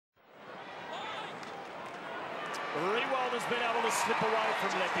Rewald has been able to slip away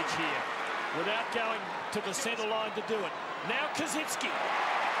from Lepic here without going to the centre line to do it. Now Kazitsky.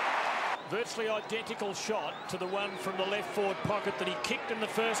 Virtually identical shot to the one from the left forward pocket that he kicked in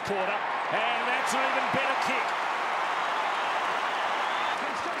the first quarter, and that's an even better kick.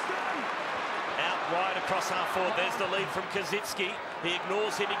 Out wide across half forward, there's the lead from Kazitsky. He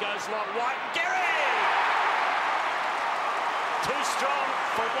ignores him, he goes long. White, Gehrig! Too strong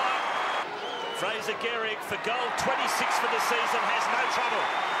for White. Fraser Gehrig for goal 26 for the season, has no trouble.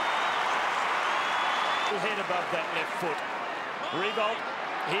 Head above that left foot. Revolt.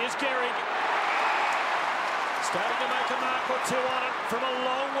 Here's Gehrig. Starting to make a mark or two on it from a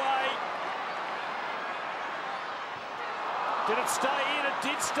long way. Did it stay in? It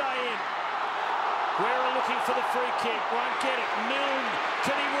did stay in. Guerra looking for the free kick. Won't get it. Milne.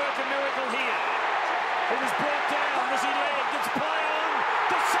 Can he work a miracle here? It was brought down. Was he led? It's play on.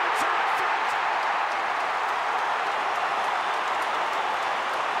 The Saints are up front.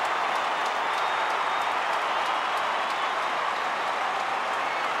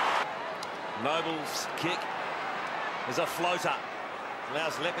 Noble's kick is a floater.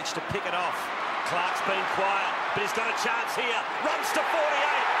 Allows Lepic to pick it off. Clark's been quiet, but he's got a chance here. Runs to 48,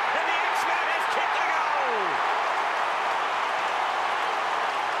 and the X-Man has kicked a goal!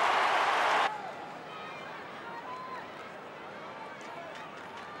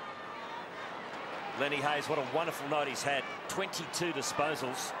 Lenny Hayes, what a wonderful night he's had. 22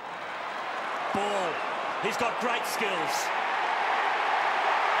 disposals. Ball. He's got great skills.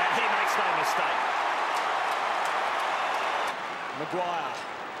 And he makes no mistake. Maguire.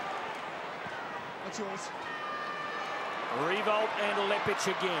 That's yours. Revolt and Lepic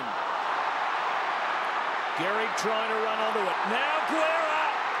again. Gehrig trying to run onto it. Now Guerra.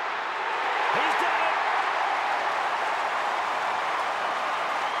 He's done it.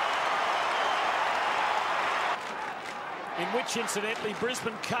 In which, incidentally,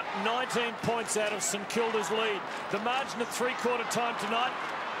 Brisbane cut 19 points out of St Kilda's lead. The margin at three-quarter time tonight,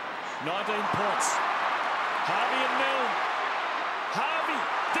 19 points. Harvey and Milne. Harvey,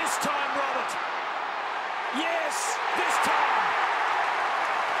 this time Robert. Yes, this time.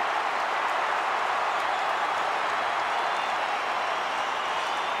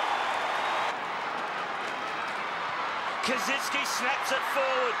 Kazitsky snaps it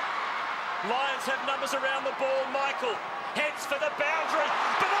forward. Lions have numbers around the ball. Michael heads for the boundary,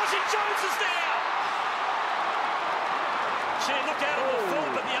 but Ozzie Jones is there. She looked out of the full,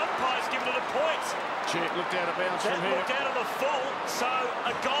 but the umpire's given it a point. She looked out of bounds from here. Looked out of the full, so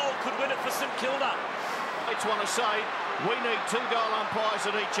a goal could win it for St Kilda. I just want to say, we need 2 goal umpires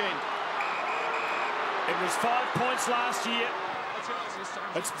at each end. It was 5 points last year.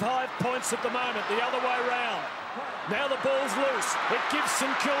 It's 5 points at the moment, the other way round. Now the ball's loose. It gives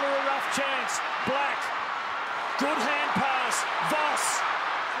St Kilda a rough chance. Black. Good hand pass. Voss.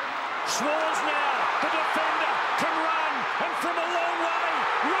 Schwarz now. The defender can run. And from a long way,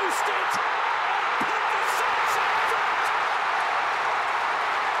 roost it. And put the Saints in front.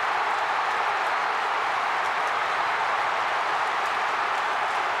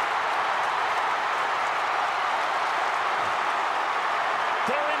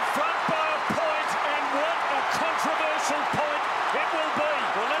 They're in front by a point, and what a controversial point it will be.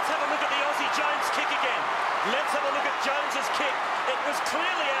 Well, let's have a look at the Ozzie Jones kick again. Let's have a look at Jones's kick. It was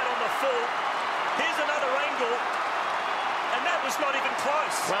clearly out on the full. Here's another angle, and that was not even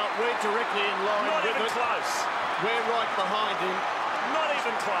close. Well, we're directly in line Not with even it. close. We're right behind him. Not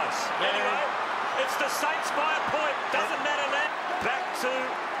even close. Anyway, it's the Saints by a point. Doesn't matter that. Back to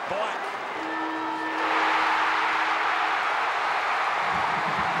Bike.